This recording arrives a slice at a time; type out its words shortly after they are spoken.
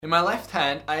In my left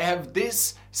hand, I have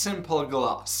this simple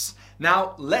glass.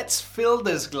 Now, let's fill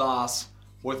this glass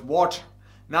with water.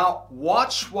 Now,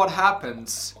 watch what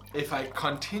happens if I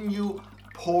continue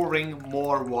pouring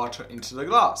more water into the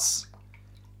glass.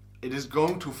 It is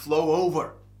going to flow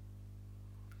over.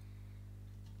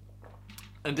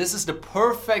 And this is the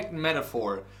perfect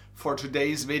metaphor for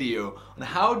today's video on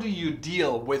how do you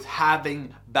deal with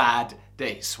having bad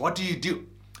days. What do you do?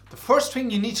 The first thing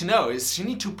you need to know is you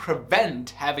need to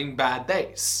prevent having bad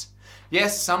days.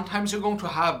 Yes, sometimes you're going to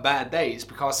have bad days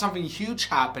because something huge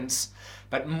happens,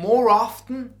 but more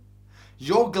often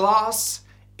your glass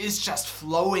is just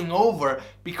flowing over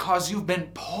because you've been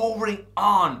pouring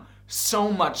on so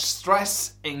much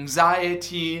stress,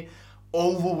 anxiety,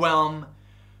 overwhelm.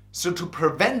 So to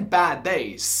prevent bad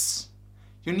days,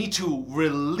 you need to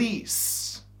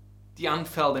release the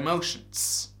unfelt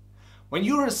emotions. When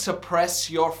you suppress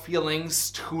your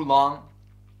feelings too long,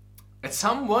 at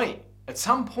some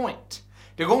point,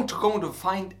 they're going to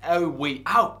find a way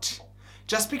out.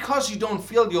 Just because you don't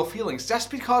feel your feelings,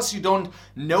 just because you don't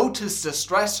notice the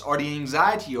stress or the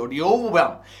anxiety or the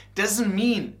overwhelm, doesn't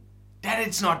mean that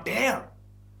it's not there.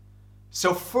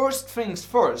 So first things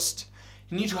first,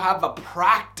 you need to have a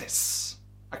practice,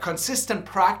 a consistent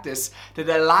practice that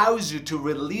allows you to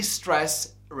release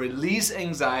stress, release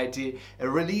anxiety,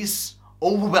 and release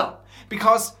overwhelm.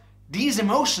 Because these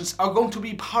emotions are going to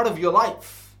be part of your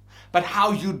life. But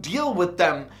how you deal with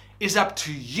them is up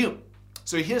to you.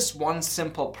 So here's one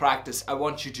simple practice I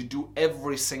want you to do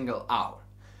every single hour.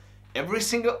 Every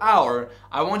single hour,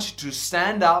 I want you to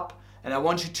stand up and I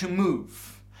want you to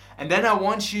move. And then I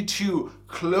want you to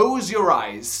close your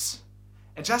eyes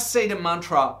and just say the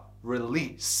mantra,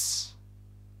 release,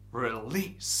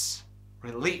 release,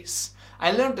 release. I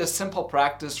learned this simple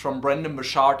practice from Brendon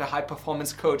Burchard, the high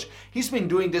performance coach. He's been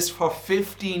doing this for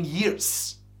 15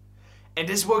 years. And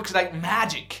this works like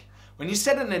magic. When you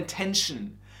set an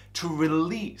intention to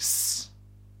release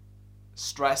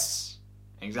stress,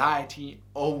 anxiety,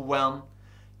 overwhelm,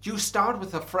 you start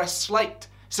with a fresh slate.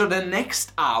 So the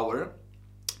next hour,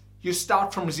 you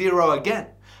start from zero again.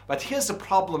 But here's the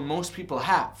problem most people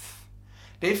have.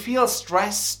 They feel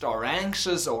stressed or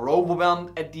anxious or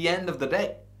overwhelmed at the end of the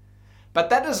day. But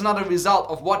that is not a result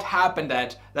of what happened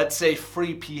at, let's say,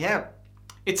 3 p.m.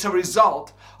 It's a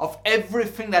result of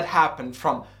everything that happened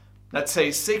from, let's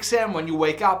say, 6 a.m. when you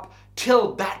wake up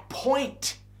till that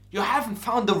point. You haven't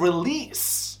found the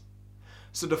release.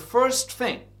 So the first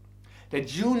thing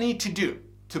that you need to do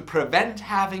to prevent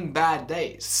having bad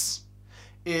days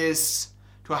is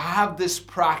to have this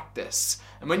practice.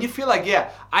 And when you feel like,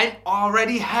 yeah, I'm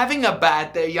already having a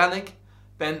bad day, Yannick,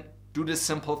 then do this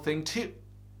simple thing too.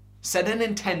 Set an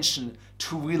intention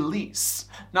to release.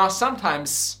 Now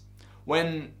sometimes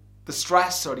when the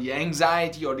stress or the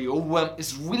anxiety or the overwhelm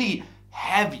is really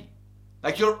heavy,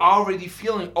 like you're already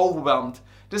feeling overwhelmed,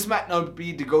 this might not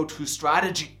be the go-to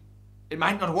strategy. It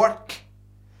might not work.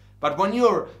 But when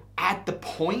you're at the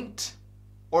point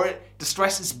or the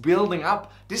stress is building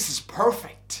up, this is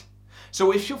perfect.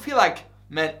 So if you feel like,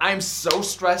 man, I'm so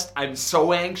stressed, I'm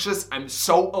so anxious, I'm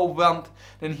so overwhelmed,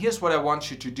 then here's what I want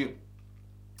you to do.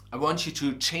 I want you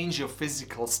to change your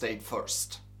physical state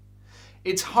first.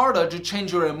 It's harder to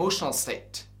change your emotional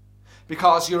state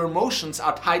because your emotions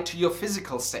are tied to your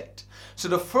physical state. So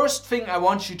the first thing I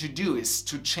want you to do is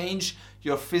to change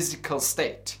your physical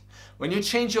state. When you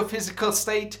change your physical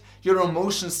state, your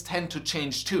emotions tend to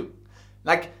change too.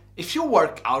 Like if you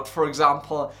work out, for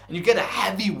example, and you get a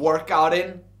heavy workout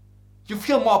in, you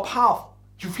feel more powerful,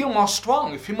 you feel more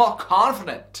strong, you feel more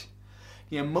confident.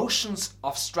 The emotions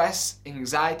of stress,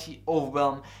 anxiety,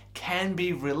 overwhelm can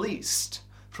be released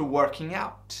through working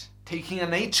out, taking a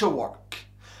nature walk.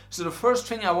 So the first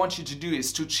thing I want you to do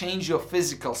is to change your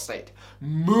physical state.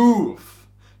 Move.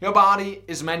 Your body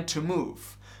is meant to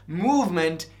move.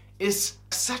 Movement is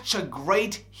such a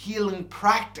great healing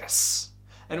practice.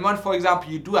 And when, for example,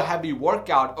 you do a heavy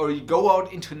workout or you go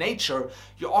out into nature,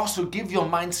 you also give your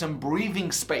mind some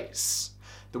breathing space.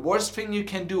 The worst thing you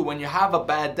can do when you have a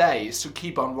bad day is to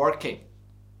keep on working.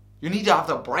 You need to have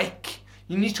a break.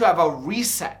 You need to have a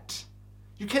reset.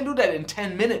 You can do that in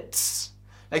 10 minutes.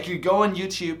 Like you go on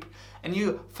YouTube and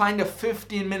you find a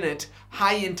 15-minute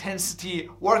high-intensity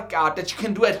workout that you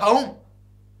can do at home.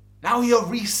 Now you're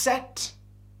reset.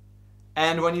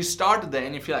 And when you start the day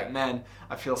and you feel like, man,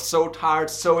 I feel so tired,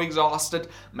 so exhausted,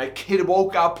 my kid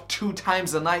woke up 2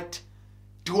 times a night,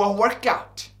 do a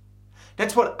workout.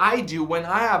 That's what I do when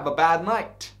I have a bad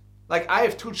night. Like I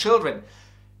have 2 children.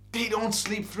 They don't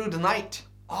sleep through the night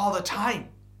all the time.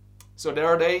 So there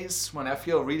are days when I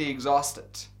feel really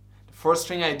exhausted. The first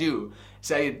thing I do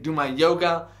is I do my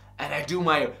yoga and I do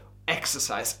my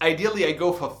exercise. Ideally, I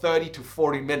go for 30 to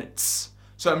 40 minutes.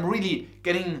 So I'm really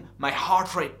getting my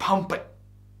heart rate pumping.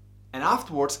 And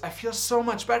afterwards, I feel so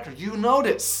much better. You know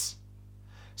this.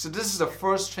 So this is the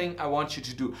first thing I want you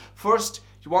to do. First,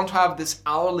 you want to have this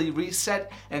hourly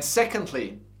reset. And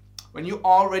secondly, when you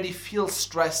already feel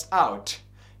stressed out,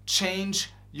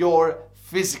 change your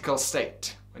physical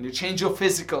state. When you change your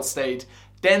physical state,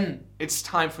 then it's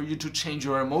time for you to change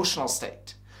your emotional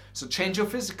state. So change your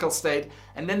physical state,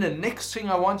 and then the next thing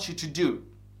I want you to do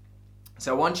is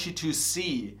I want you to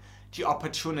see the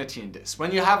opportunity in this.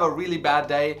 When you have a really bad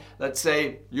day, let's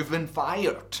say you've been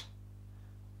fired,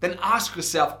 then ask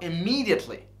yourself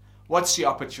immediately, what's the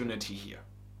opportunity here?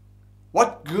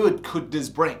 What good could this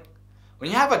bring? When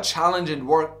you have a challenge in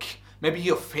work, maybe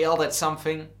you failed at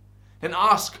something, then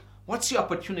ask, what's the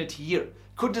opportunity here?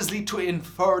 Could this lead to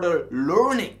further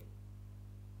learning?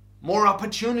 More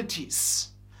opportunities.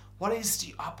 What is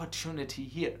the opportunity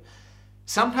here?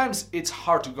 Sometimes it's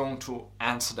hard to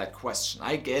answer that question.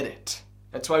 I get it.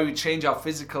 That's why we change our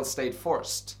physical state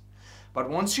first. But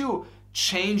once you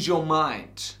change your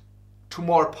mind to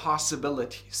more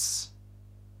possibilities,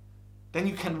 then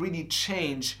you can really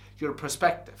change your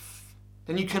perspective.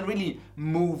 Then you can really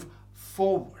move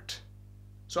forward.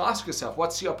 So ask yourself,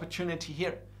 what's the opportunity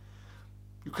here?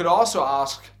 You could also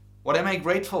ask, what am I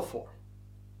grateful for?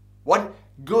 What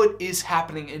good is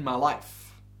happening in my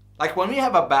life? Like when we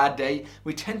have a bad day,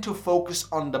 we tend to focus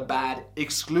on the bad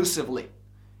exclusively.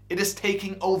 It is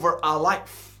taking over our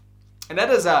life. And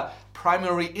that is a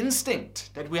primary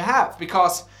instinct that we have,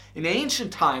 because in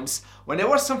ancient times, when there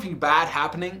was something bad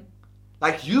happening,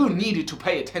 like you needed to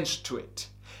pay attention to it.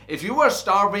 If you were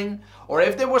starving or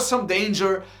if there was some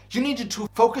danger, you needed to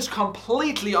focus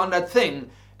completely on that thing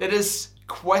that is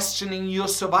questioning your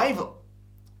survival.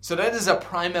 So that is a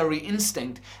primary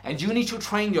instinct, and you need to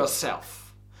train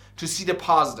yourself to see the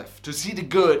positive, to see the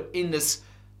good in this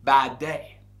bad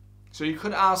day. So you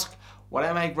could ask, what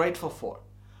am I grateful for?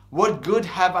 What good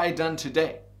have I done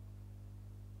today?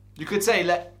 You could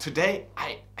say, today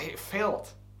I failed.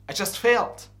 I just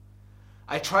failed.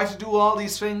 I tried to do all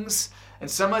these things, and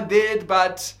some I did,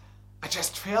 but I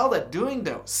just failed at doing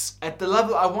those at the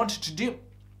level I wanted to do.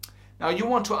 Now you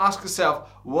want to ask yourself,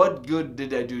 what good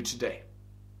did I do today?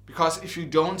 Because if you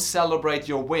don't celebrate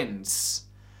your wins,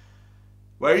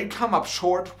 where you come up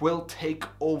short will take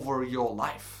over your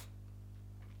life.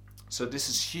 So this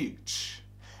is huge.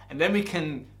 And then we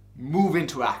can move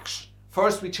into action.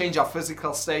 First we change our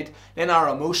physical state, then our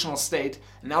emotional state,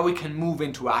 and now we can move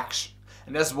into action.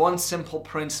 And there's one simple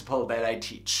principle that I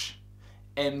teach.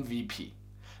 MVP.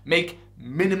 Make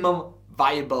minimum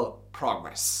viable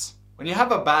progress. When you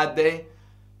have a bad day,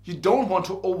 you don't want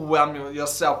to overwhelm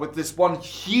yourself with this one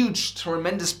huge,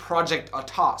 tremendous project or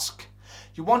task.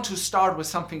 You want to start with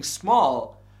something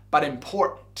small but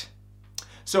important.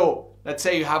 So let's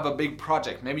say you have a big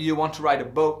project. Maybe you want to write a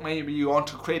book. Maybe you want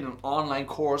to create an online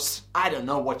course. I don't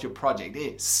know what your project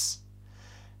is.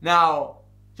 Now,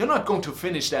 you're not going to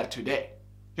finish that today.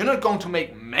 You're not going to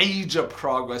make major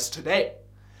progress today.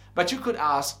 But you could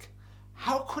ask,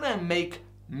 how could I make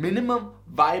minimum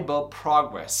viable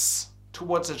progress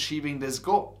towards achieving this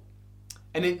goal?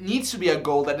 And it needs to be a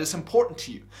goal that is important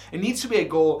to you. It needs to be a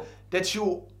goal that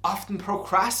you often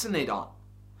procrastinate on,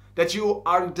 that you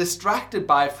are distracted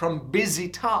by from busy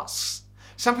tasks,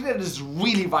 something that is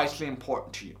really vitally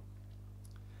important to you.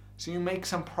 So you make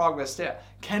some progress there.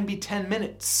 Can be 10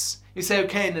 minutes. You say,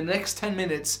 okay, in the next 10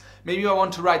 minutes, maybe I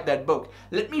want to write that book.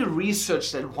 Let me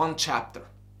research that one chapter.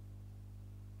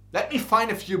 Let me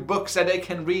find a few books that I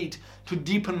can read to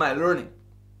deepen my learning.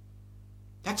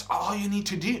 That's all you need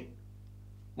to do.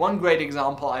 One great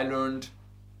example I learned,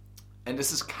 and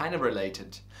this is kind of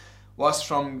related, was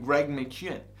from Greg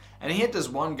McKeown. And he had this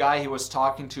one guy he was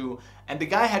talking to, and the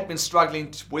guy had been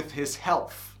struggling with his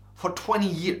health for 20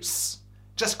 years.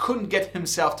 Just couldn't get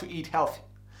himself to eat healthy.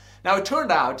 Now it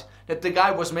turned out that the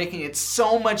guy was making it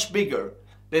so much bigger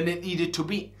than it needed to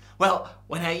be. Well,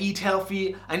 when I eat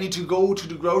healthy, I need to go to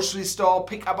the grocery store,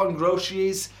 pick up on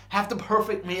groceries, have the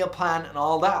perfect meal plan and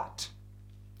all that.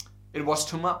 It was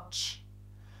too much.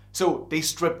 So they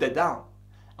stripped it down.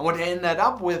 And what they ended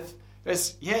up with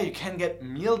is, you can get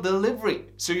meal delivery.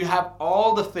 So you have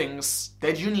all the things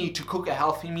that you need to cook a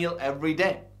healthy meal every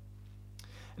day.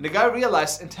 And the guy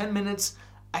realized in 10 minutes,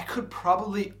 I could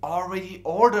probably already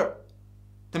order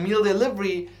the meal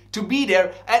delivery to be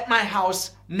there at my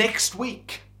house next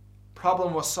week.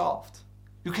 Problem was solved.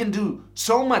 You can do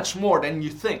so much more than you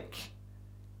think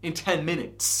in 10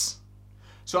 minutes.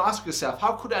 So ask yourself,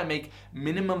 how could I make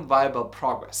minimum viable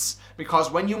progress?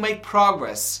 Because when you make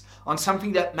progress on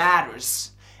something that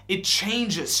matters, it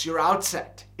changes your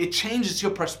outset. It changes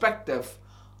your perspective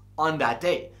on that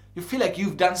day. You feel like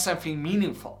you've done something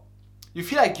meaningful. You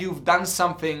feel like you've done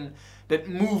something that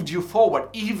moved you forward,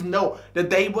 even though the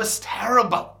day was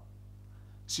terrible.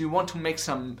 So you want to make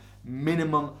some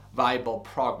minimum viable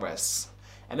progress.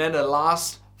 And then the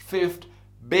last, fifth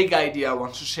big idea I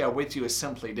want to share with you is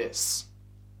simply this.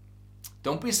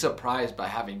 Don't be surprised by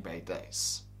having bad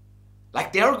days.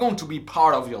 Like, they're going to be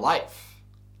part of your life.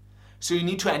 So you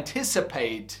need to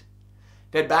anticipate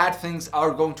that bad things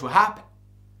are going to happen.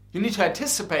 You need to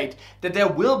anticipate that there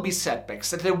will be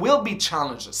setbacks, that there will be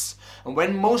challenges. And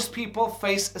when most people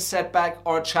face a setback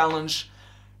or a challenge,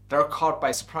 they're caught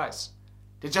by surprise.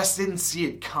 They just didn't see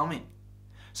it coming.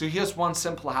 So here's one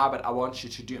simple habit I want you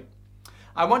to do.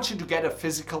 I want you to get a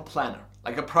physical planner,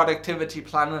 like a productivity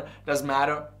planner, doesn't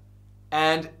matter.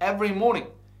 And every morning,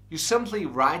 you simply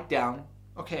write down,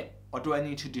 okay, what do I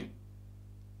need to do?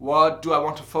 What do I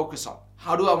want to focus on?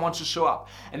 How do I want to show up?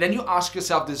 And then you ask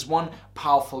yourself this one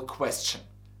powerful question.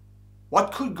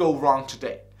 What could go wrong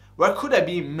today? Where could I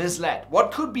be misled?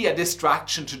 What could be a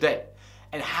distraction today?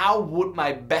 And how would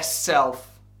my best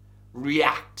self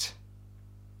react?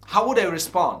 How would I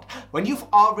respond? When you've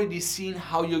already seen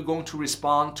how you're going to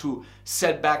respond to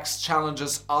setbacks,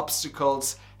 challenges,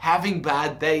 obstacles, having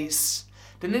bad days,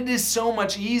 then it is so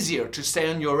much easier to stay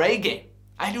on your A game.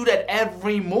 I do that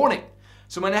every morning.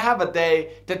 So when I have a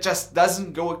day that just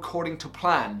doesn't go according to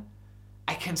plan,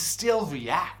 I can still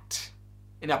react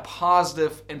in a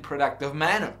positive and productive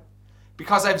manner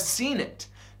because I've seen it.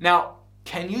 Now,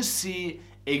 can you see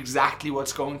exactly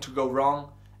what's going to go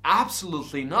wrong?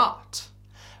 Absolutely not.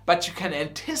 But you can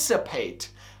anticipate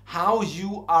how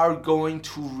you are going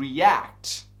to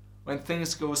react when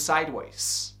things go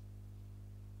sideways.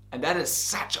 And that is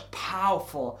such a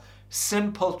powerful,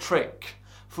 simple trick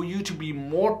for you to be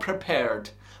more prepared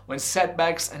when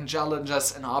setbacks and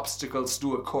challenges and obstacles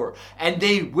do occur. And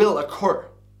they will occur.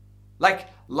 Like,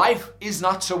 life is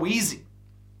not so easy.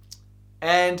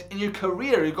 And in your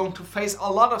career, you're going to face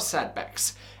a lot of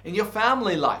setbacks. In your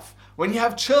family life, when you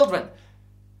have children,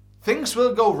 things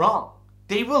will go wrong.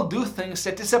 They will do things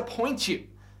that disappoint you.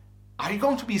 Are you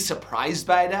going to be surprised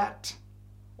by that?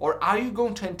 Or are you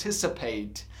going to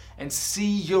anticipate and see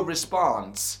your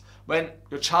response when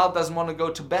your child doesn't want to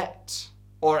go to bed?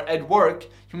 Or at work,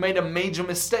 you made a major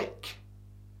mistake?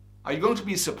 Are you going to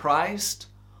be surprised?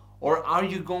 Or are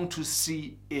you going to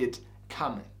see it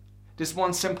coming? This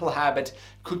one simple habit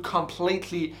could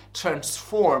completely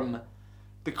transform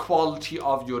the quality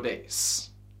of your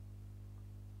days.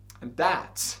 And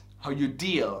that's how you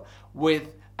deal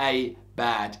with a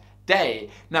bad day.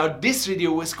 Now, this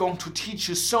video is going to teach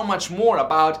you so much more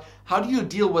about how do you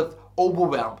deal with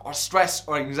overwhelm or stress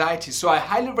or anxiety. So I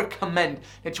highly recommend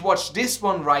that you watch this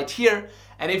one right here.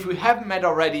 And if we haven't met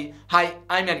already, hi,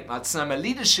 I'm Yannick Madsen. I'm a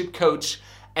leadership coach.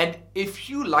 And if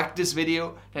you like this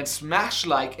video, then smash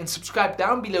like and subscribe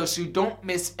down below so you don't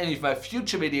miss any of my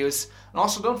future videos. And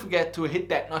also don't forget to hit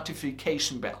that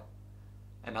notification bell.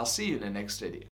 And I'll see you in the next video.